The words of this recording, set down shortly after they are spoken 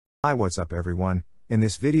Hi, what's up everyone? In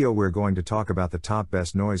this video we're going to talk about the top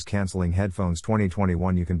best noise cancelling headphones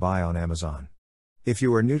 2021 you can buy on Amazon. If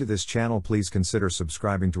you are new to this channel, please consider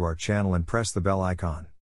subscribing to our channel and press the bell icon.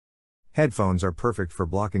 Headphones are perfect for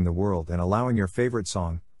blocking the world and allowing your favorite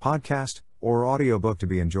song, podcast, or audiobook to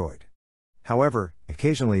be enjoyed. However,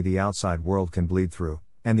 occasionally the outside world can bleed through,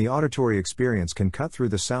 and the auditory experience can cut through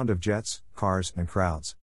the sound of jets, cars, and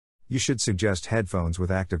crowds. You should suggest headphones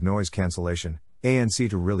with active noise cancellation, ANC,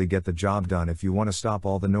 to really get the job done. If you want to stop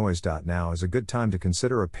all the noise. Now is a good time to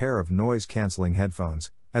consider a pair of noise cancelling headphones,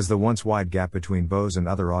 as the once wide gap between Bose and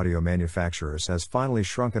other audio manufacturers has finally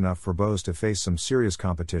shrunk enough for Bose to face some serious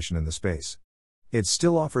competition in the space. It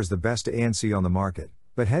still offers the best ANC on the market,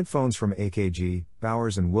 but headphones from AKG,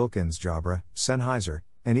 Bowers & Wilkins, Jabra, Sennheiser,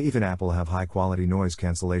 and even Apple have high quality noise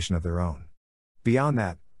cancellation of their own. Beyond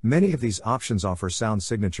that, many of these options offer sound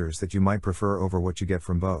signatures that you might prefer over what you get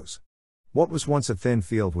from Bose. What was once a thin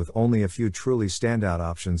field with only a few truly standout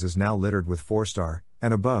options is now littered with 4-star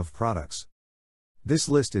and above products. This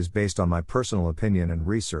list is based on my personal opinion and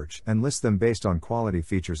research and lists them based on quality,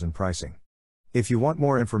 features, and pricing. If you want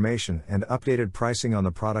more information and updated pricing on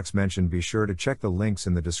the products mentioned, be sure to check the links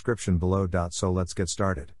in the description below. So let's get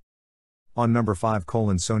started. On number 5,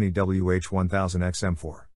 Sony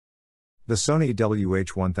WH-1000XM4. The Sony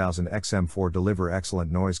WH-1000XM4 deliver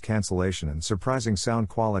excellent noise cancellation and surprising sound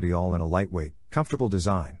quality, all in a lightweight, comfortable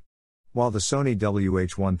design. While the Sony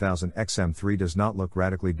WH-1000XM3 does not look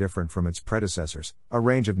radically different from its predecessors, a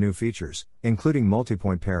range of new features, including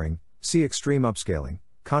multi-point pairing, extreme upscaling,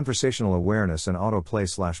 conversational awareness, and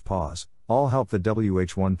autoplay/pause, all help the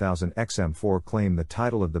WH-1000XM4 claim the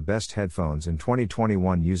title of the best headphones in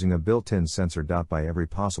 2021 using a built-in sensor. By every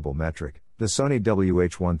possible metric, the Sony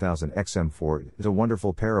WH-1000XM4 is a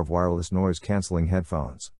wonderful pair of wireless noise-canceling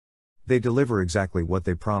headphones. They deliver exactly what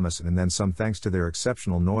they promise and then some, thanks to their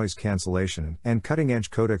exceptional noise cancellation and cutting-edge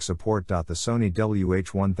codec support. The Sony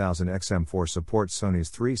WH-1000XM4 supports Sony's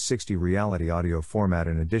 360 reality audio format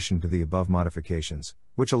in addition to the above modifications,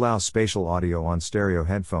 which allows spatial audio on stereo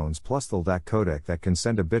headphones plus the LDAC codec that can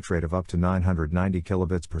send a bitrate of up to 990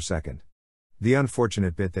 kilobits per second. The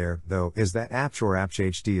unfortunate bit there, though, is that APH or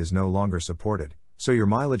APH HD is no longer supported, so your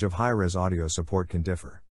mileage of high-res audio support can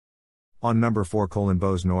differ. On number 4,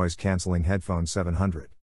 Bose Noise Cancelling Headphone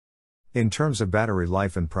 700. In terms of battery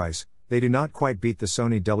life and price, they do not quite beat the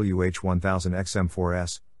Sony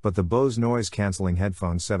WH-1000XM4S, but the Bose Noise Cancelling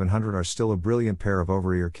Headphone 700 are still a brilliant pair of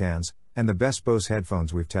over-ear cans, and the best Bose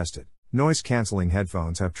headphones we've tested. Noise cancelling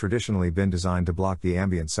headphones have traditionally been designed to block the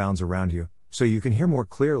ambient sounds around you, so you can hear more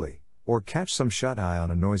clearly, or catch some shut-eye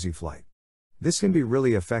on a noisy flight. This can be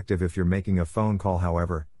really effective if you're making a phone call.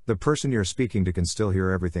 However, the person you're speaking to can still hear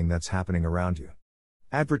everything that's happening around you.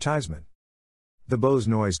 Advertisement. The Bose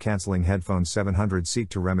Noise Cancelling Headphone 700 seek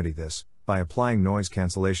to remedy this by applying noise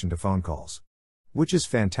cancellation to phone calls, which is a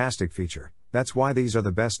fantastic feature. That's why these are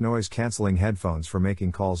the best noise cancelling headphones for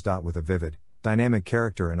making calls. With a vivid, dynamic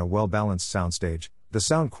character and a well-balanced soundstage, the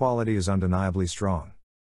sound quality is undeniably strong.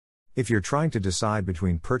 If you're trying to decide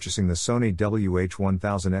between purchasing the Sony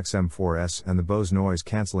WH-1000XM4S and the Bose Noise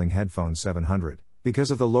Cancelling Headphone 700, because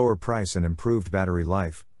of the lower price and improved battery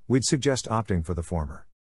life, we'd suggest opting for the former.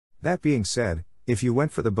 That being said, if you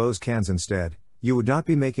went for the Bose cans instead, you would not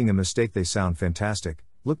be making a mistake. They sound fantastic,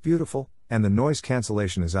 look beautiful, and the noise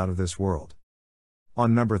cancellation is out of this world.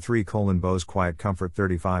 On number 3, Bose Quiet Comfort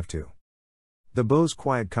 35-2. The Bose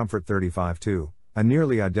Quiet Comfort 35-2, a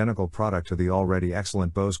nearly identical product to the already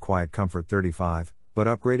excellent Bose Quiet Comfort 35, but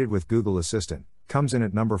upgraded with Google Assistant, comes in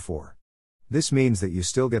at number 4. This means that you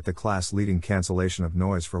still get the class-leading cancellation of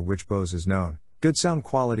noise for which Bose is known, good sound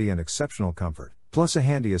quality and exceptional comfort, plus a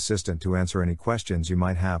handy assistant to answer any questions you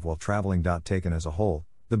might have while traveling. Taken as a whole,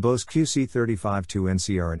 the Bose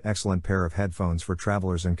QC35-2NC are an excellent pair of headphones for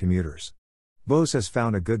travelers and commuters. Bose has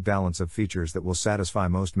found a good balance of features that will satisfy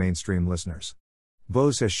most mainstream listeners.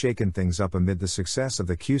 Bose has shaken things up amid the success of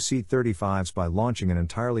the QC35s by launching an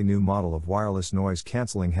entirely new model of wireless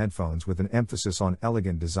noise-cancelling headphones with an emphasis on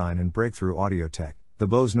elegant design and breakthrough audio tech, the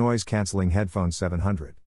Bose Noise Cancelling Headphone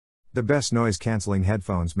 700. The best noise-cancelling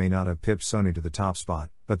headphones may not have pipped Sony to the top spot,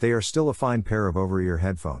 but they are still a fine pair of over-ear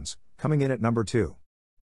headphones, coming in at number 2.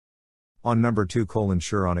 On number 2,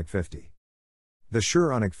 Shure 50. The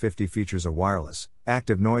Shure 50 features a wireless,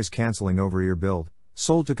 active noise-cancelling over-ear build,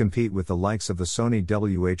 sold to compete with the likes of the Sony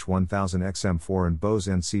WH-1000XM4 and Bose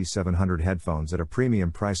NC700 headphones at a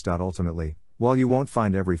premium price. Ultimately, while you won't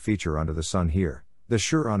find every feature under the sun here, the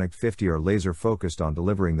Shure 50 are laser focused on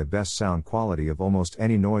delivering the best sound quality of almost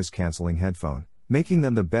any noise cancelling headphone, making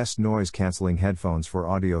them the best noise cancelling headphones for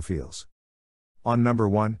audiophiles. On number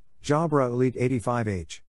 1, Jabra Elite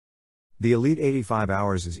 85H. The Elite 85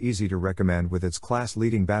 Hours is easy to recommend with its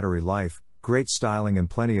class-leading battery life, great styling and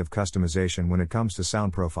plenty of customization when it comes to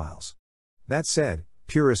sound profiles. That said,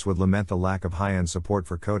 purists would lament the lack of high-end support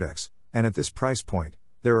for codecs, and at this price point,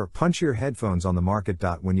 there are punchier headphones on the market.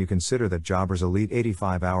 When you consider that Jabra's Elite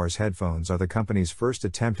 85 Hours headphones are the company's first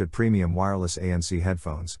attempt at premium wireless ANC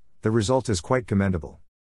headphones, the result is quite commendable.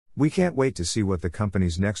 We can't wait to see what the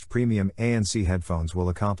company's next premium ANC headphones will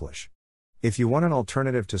accomplish. If you want an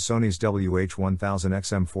alternative to Sony's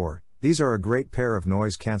WH-1000XM4, these are a great pair of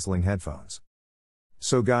noise-canceling headphones.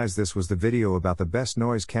 So guys, this was the video about the best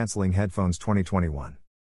noise-canceling headphones 2021.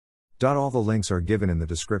 All the links are given in the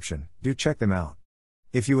description, do check them out.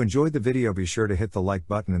 If you enjoyed the video, be sure to hit the like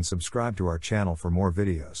button and subscribe to our channel for more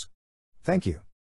videos. Thank you.